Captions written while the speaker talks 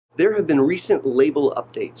There have been recent label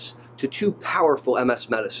updates to two powerful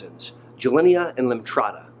MS medicines, Gilenya and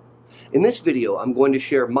Lemtrada. In this video, I'm going to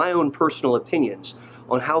share my own personal opinions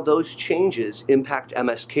on how those changes impact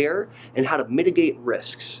MS care and how to mitigate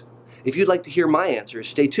risks. If you'd like to hear my answers,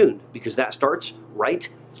 stay tuned, because that starts right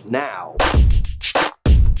now.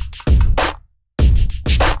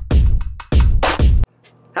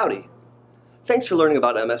 Howdy. Thanks for learning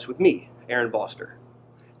about MS with me, Boster.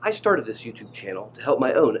 I started this YouTube channel to help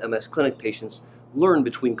my own MS clinic patients learn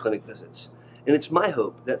between clinic visits, and it's my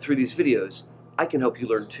hope that through these videos, I can help you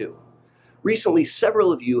learn too. Recently,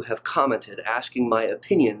 several of you have commented asking my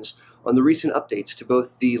opinions on the recent updates to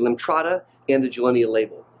both the Lemtrada and the Gilenya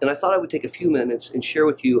label, and I thought I would take a few minutes and share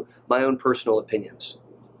with you my own personal opinions.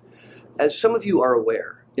 As some of you are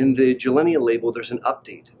aware, in the Gilenya label there's an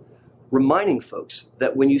update reminding folks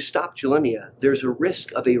that when you stop Gilenya, there's a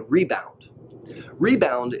risk of a rebound.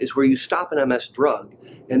 Rebound is where you stop an MS drug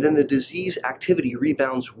and then the disease activity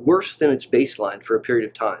rebounds worse than its baseline for a period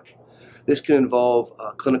of time. This can involve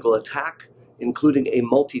a clinical attack, including a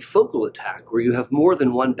multifocal attack where you have more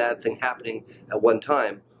than one bad thing happening at one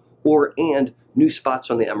time, and new spots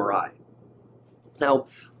on the MRI. Now,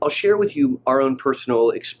 I'll share with you our own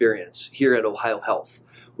personal experience here at Ohio Health,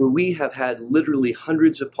 where we have had literally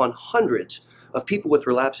hundreds upon hundreds of people with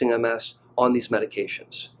relapsing MS on these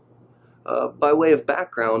medications. By way of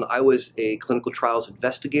background, I was a clinical trials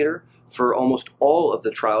investigator for almost all of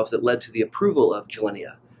the trials that led to the approval of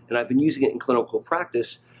Gilenya, and I've been using it in clinical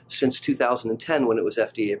practice since 2010 when it was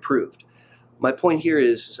FDA approved. My point here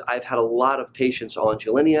is I've had a lot of patients on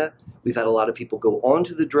Gilenya, we've had a lot of people go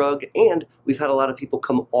onto the drug, and we've had a lot of people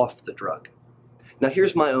come off the drug. Now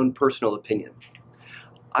here's my own personal opinion.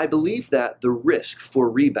 I believe that the risk for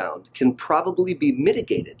rebound can probably be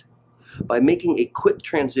mitigated by making a quick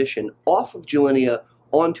transition off of Gilenya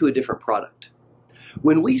onto a different product.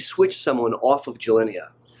 When we switch someone off of Gilenya,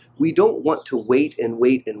 we don't want to wait and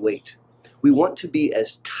wait and wait. We want to be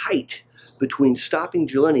as tight between stopping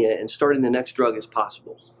Gilenya and starting the next drug as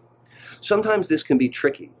possible. Sometimes this can be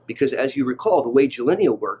tricky because, as you recall, the way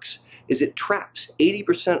Gilenya works is it traps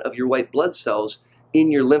 80% of your white blood cells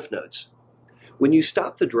in your lymph nodes. When you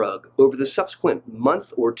stop the drug, over the subsequent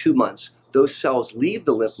month or 2 months, those cells leave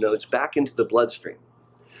the lymph nodes back into the bloodstream.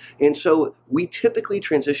 And so we typically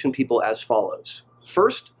transition people as follows.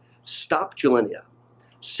 First, stop Gilenya.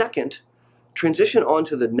 Second, transition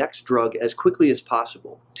onto the next drug as quickly as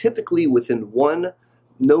possible, typically within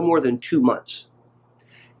no more than 2 months.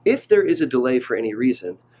 If there is a delay for any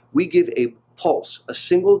reason, we give a pulse, a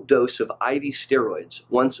single dose of IV steroids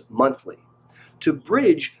once monthly to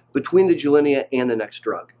bridge between the Gilenya and the next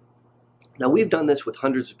drug. Now, we've done this with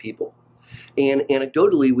hundreds of people, and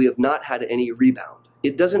anecdotally, we have not had any rebound.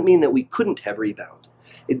 It doesn't mean that we couldn't have rebound.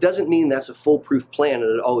 It doesn't mean that's a foolproof plan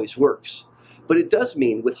and it always works. But it does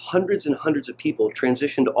mean with hundreds and hundreds of people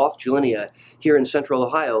transitioned off Gilenya here in Central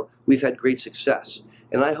Ohio, we've had great success.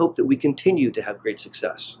 And I hope that we continue to have great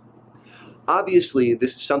success. Obviously,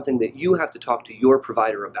 this is something that you have to talk to your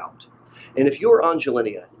provider about. And if you're on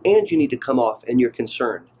Gilenya and you need to come off and you're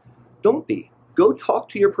concerned, don't be. Go talk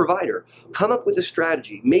to your provider. Come up with a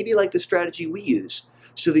strategy, maybe like the strategy we use,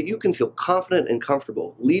 so that you can feel confident and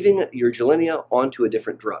comfortable leaving your Gilenya onto a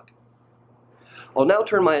different drug. I'll now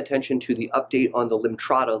turn my attention to the update on the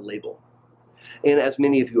Lemtrada label. And as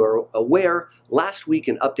many of you are aware, last week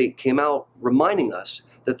an update came out reminding us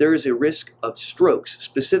that there is a risk of strokes,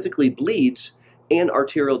 specifically bleeds and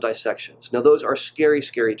arterial dissections. Now those are scary,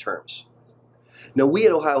 scary terms. Now we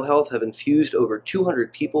at Ohio Health have infused over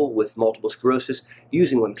 200 people with multiple sclerosis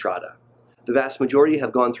using Lemtrada. The vast majority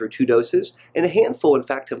have gone through 2 doses, and a handful in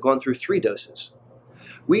fact have gone through 3 doses.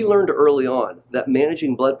 We learned early on that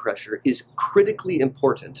managing blood pressure is critically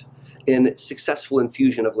important in successful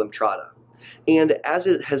infusion of Lemtrada. And as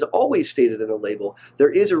it has always stated in the label,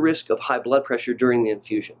 there is a risk of high blood pressure during the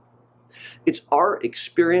infusion. It's our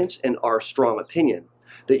experience and our strong opinion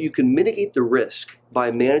that you can mitigate the risk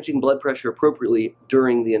by managing blood pressure appropriately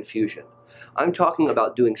during the infusion. I'm talking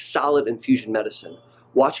about doing solid infusion medicine,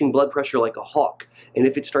 watching blood pressure like a hawk, and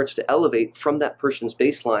if it starts to elevate from that person's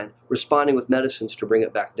baseline, responding with medicines to bring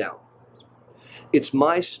it back down. It's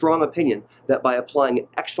my strong opinion that by applying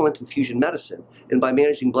excellent infusion medicine and by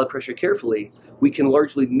managing blood pressure carefully, we can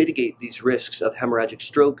largely mitigate these risks of hemorrhagic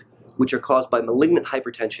stroke, which are caused by malignant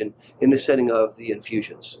hypertension in the setting of the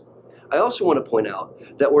infusions. I also want to point out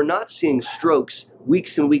that we're not seeing strokes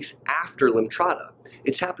weeks and weeks after Lemtrada.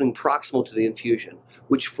 It's happening proximal to the infusion,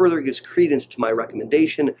 which further gives credence to my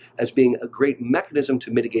recommendation as being a great mechanism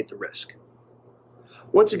to mitigate the risk.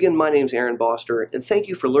 Once again, my name's Boster, and thank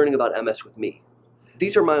you for learning about MS with me.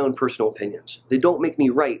 These are my own personal opinions. They don't make me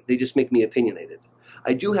right, they just make me opinionated.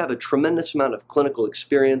 I do have a tremendous amount of clinical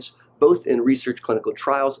experience, both in research clinical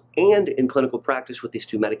trials and in clinical practice with these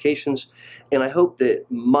two medications, and I hope that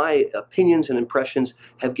my opinions and impressions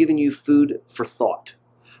have given you food for thought.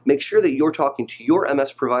 Make sure that you're talking to your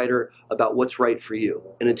MS provider about what's right for you.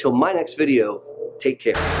 And until my next video, take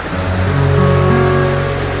care.